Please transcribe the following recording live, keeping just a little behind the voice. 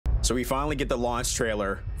So we finally get the launch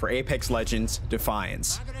trailer for Apex Legends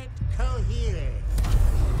Defiance. Margaret Cohere,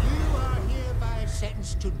 you are hereby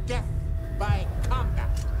sentenced to death by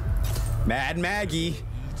combat. Mad Maggie.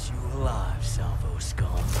 Eat you alive, Salvo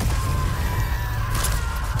scum.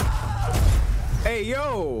 Hey,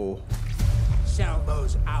 yo.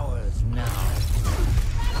 Salvo's ours now.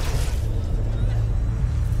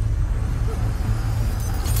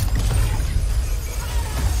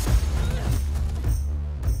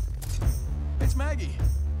 It's Maggie.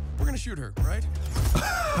 We're gonna shoot her, right?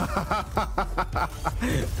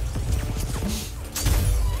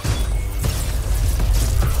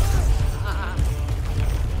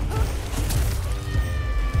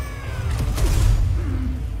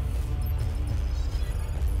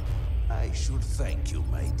 I should thank you,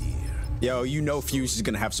 my dear. Yo, you know Fuse is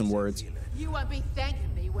gonna have some words. You won't be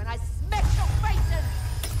thanking me when I smash your faces!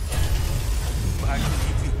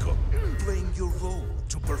 Magnifico, playing your role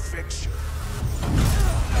to perfection.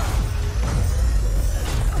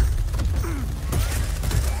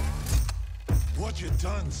 What you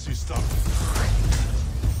done, sister?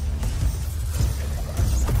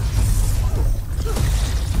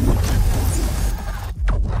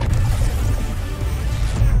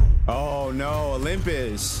 Oh no,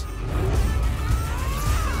 Olympus.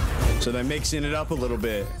 So they're mixing it up a little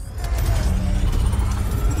bit.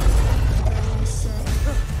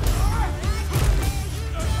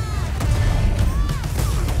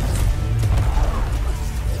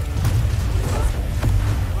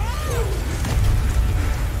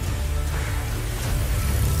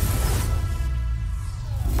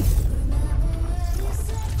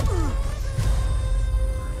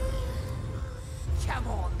 Come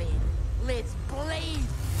on then, let's bleed!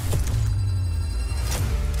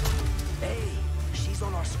 Hey, she's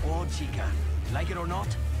on our squad, chica. Like it or not,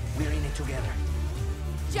 we're in it together.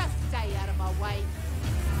 Just stay out of my way.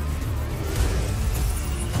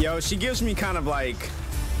 Yo, she gives me kind of like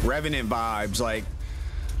Revenant vibes, like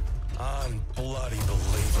Bloody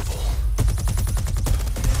believable.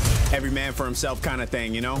 every man for himself kind of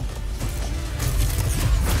thing, you know?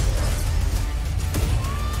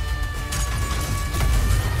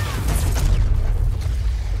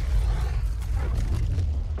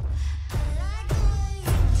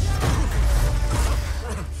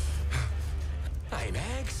 Hey,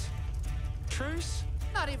 Mags. Truce?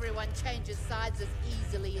 Not everyone changes sides as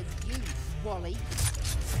easily as you, Wally.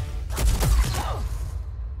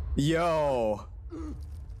 Yo.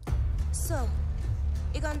 So,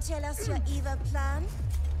 you gonna tell us your evil plan?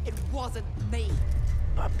 It wasn't me.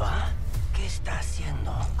 Papá, ¿qué está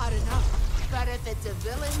haciendo? I don't know, but if it's a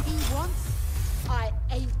villain he wants, I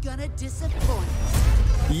ain't gonna disappoint.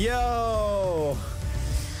 Yo.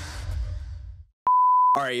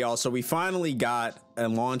 All right, y'all. So we finally got a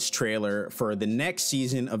launch trailer for the next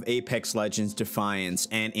season of Apex Legends Defiance.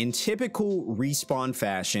 And in typical Respawn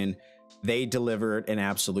fashion, they delivered an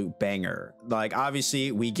absolute banger. Like,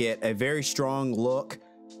 obviously, we get a very strong look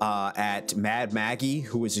at Mad Maggie,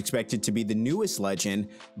 who is expected to be the newest legend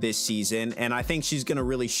this season, and I think she's gonna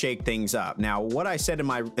really shake things up. Now, what I said in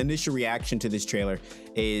my initial reaction to this trailer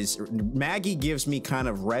is Maggie gives me kind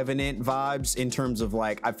of Revenant vibes in terms of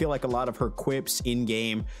like, I feel like a lot of her quips in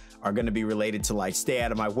game are going to be related to like, stay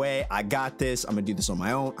out of my way, I got this, I'm gonna do this on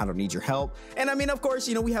my own, I don't need your help. And I mean, of course,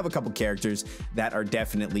 you know, we have a couple characters that are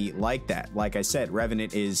definitely like that. Like I said,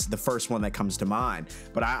 Revenant is the first one that comes to mind,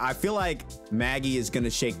 but I feel like Maggie is going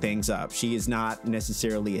to shake things up. She is not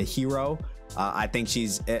necessarily a hero. I think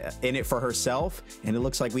she's in it for herself, and it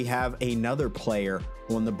looks like we have another player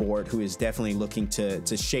on the board who is definitely looking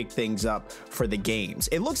to shake things up for the games.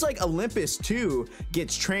 It looks like Olympus too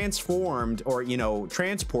gets transformed, or you know,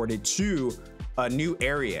 transported to a new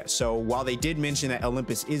area. So while they did mention that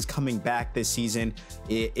Olympus is coming back this season,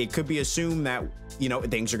 it could be assumed that, you know,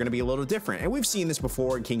 things are going to be a little different. And we've seen this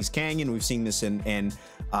before in King's Canyon. We've seen this in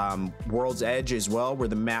World's Edge as well, where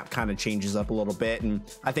the map kind of changes up a little bit. And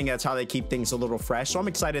I think that's how they keep things a little fresh. So I'm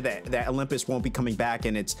excited that Olympus won't be coming back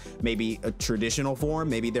in its maybe a traditional form.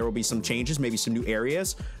 Maybe there will be some changes, maybe some new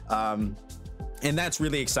areas. And that's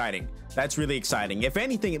really exciting. That's really exciting. If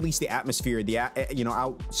anything, at least the atmosphere, the you know,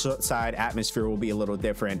 outside atmosphere will be a little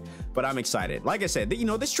different. But I'm excited. Like I said, you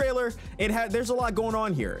know, this trailer, there's a lot going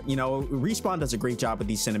on here. You know, Respawn does a great job with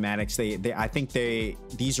these cinematics. I think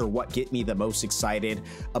these are what get me the most excited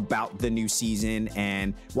about the new season.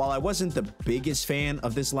 And while I wasn't the biggest fan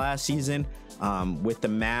of this last season, with the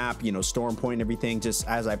map, you know, Storm Point and everything, just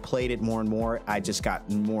as I played it more and more, I just got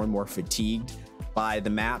more and more fatigued by the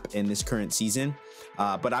map in this current season.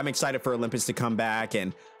 But I'm excited for Olympus to come back,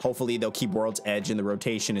 and hopefully they'll keep World's Edge in the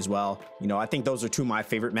rotation as well. You know, I think those are two of my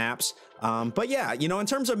favorite maps. But yeah, you know, in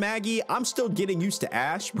terms of Maggie, I'm still getting used to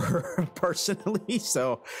Ash personally.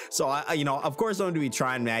 So I, you know, of course I'm going to be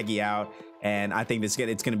trying Maggie out, and I think it's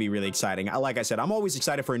going to be really exciting. Like I said, I'm always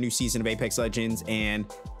excited for a new season of Apex Legends, and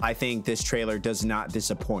I think this trailer does not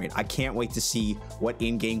disappoint. I can't wait to see what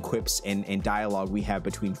in-game quips and dialogue we have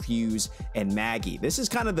between Fuse and Maggie. This is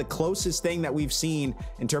kind of the closest thing that we've seen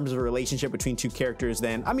in terms of a relationship between two characters.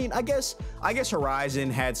 Then, I mean, I guess Horizon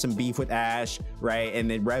had some beef with Ash, right? And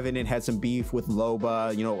then Revenant had some beef with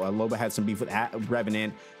Loba. You know, Loba had some beef with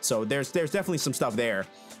Revenant. So there's definitely some stuff there.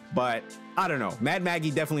 But I don't know. Mad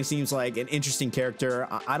Maggie definitely seems like an interesting character.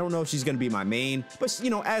 I don't know if she's going to be my main, but you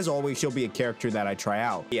know, as always, she'll be a character that I try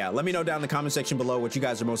out. Yeah, let me know down in the comment section below what you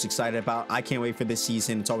guys are most excited about. I can't wait for this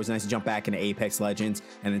season. It's always nice to jump back into Apex Legends.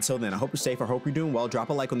 And until then, I hope you're safe. I hope you're doing well. Drop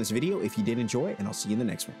a like on this video if you did enjoy, and I'll see you in the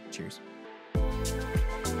next one. Cheers.